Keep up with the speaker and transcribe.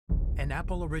an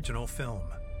Apple original film.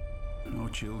 No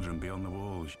children beyond the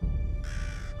walls.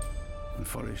 The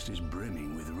forest is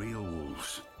brimming with real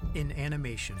wolves. In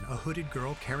animation, a hooded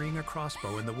girl carrying a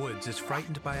crossbow in the woods is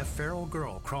frightened by a feral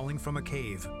girl crawling from a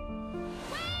cave.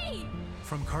 Wait!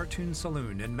 From Cartoon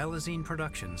Saloon and Melazine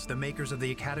Productions, the makers of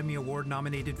the Academy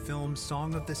Award-nominated film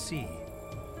Song of the Sea,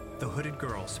 the hooded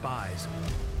girl spies.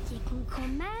 You can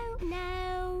come out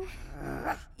now.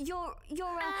 You're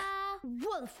a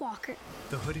Wolfwalker.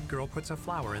 The hooded girl puts a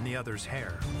flower in the other's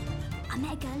hair. I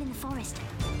met a girl in the forest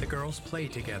The girls play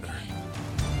together.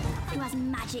 who has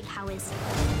magic powers.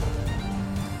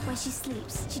 When she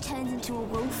sleeps, she turns into a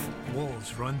wolf.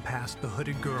 Wolves run past the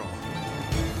hooded girl.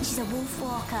 She's a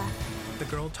wolfwalker. The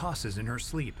girl tosses in her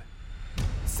sleep.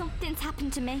 Something's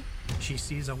happened to me. She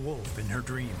sees a wolf in her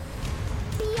dream.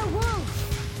 Be a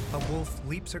wolf. A wolf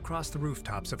leaps across the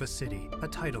rooftops of a city. A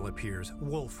title appears,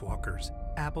 Wolfwalkers,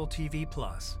 Apple TV+.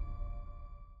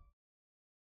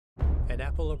 An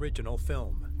Apple original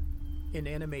film. In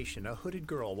animation, a hooded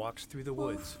girl walks through the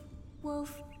woods.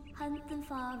 Wolf, hunt them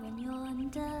far and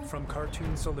yonder. From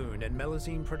Cartoon Saloon and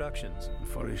Melazine Productions, The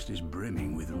forest is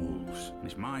brimming with wolves.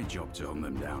 It's my job to hunt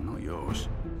them down, not yours.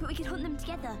 But we could hunt them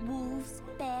together. Wolves,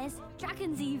 bears,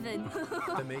 dragons even.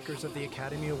 the makers of the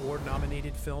Academy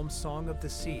Award-nominated film Song of the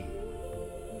Sea.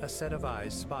 A set of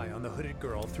eyes spy on the hooded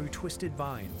girl through twisted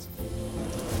vines.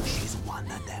 She's one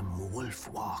of them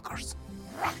wolfwalkers.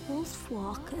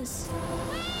 Wolfwalkers.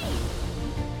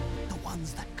 The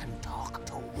ones that can talk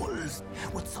to wolves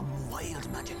with some wild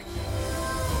magic.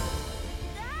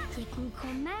 You can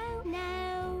come out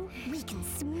now. We can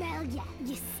smell ya.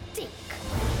 You stink.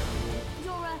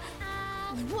 You're a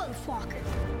Wolfwalker.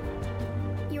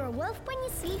 You're a wolf when you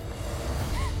sleep.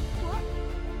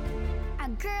 what? A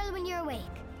girl when you're awake.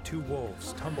 Two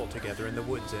wolves tumble together in the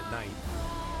woods at night.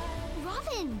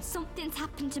 Robyn! Something's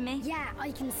happened to me. Yeah,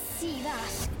 I can see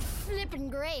that. Flippin'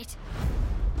 great.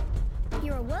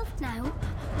 You're a wolf now.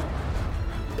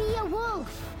 Be a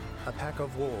wolf. A pack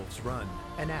of wolves run.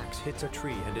 An axe hits a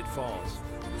tree and it falls.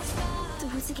 The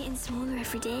woods are getting smaller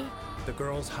every day. The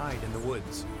girls hide in the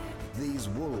woods. These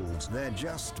wolves, they're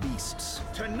just beasts.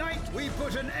 Tonight we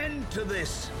put an end to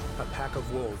this. A pack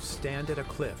of wolves stand at a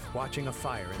cliff watching a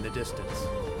fire in the distance.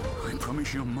 I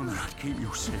promise your mother I'd keep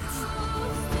you safe.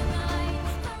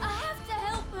 I have to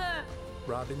help her.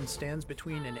 Robyn stands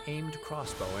between an aimed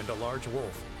crossbow and a large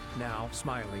wolf. Now,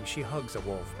 smiling, she hugs a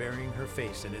wolf, burying her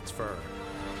face in its fur.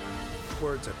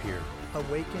 Words appear.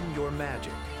 Awaken your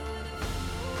magic.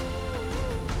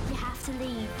 You have to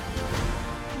leave.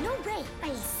 No way.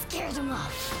 I scared him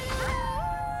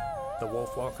off. The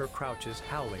wolfwalker crouches,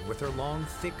 howling, with her long,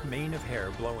 thick mane of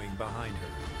hair blowing behind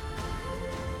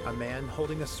her. A man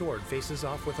holding a sword faces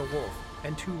off with a wolf,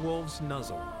 and two wolves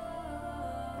nuzzle.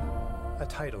 A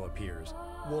title appears,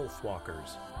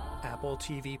 Wolfwalkers, Apple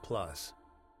TV+.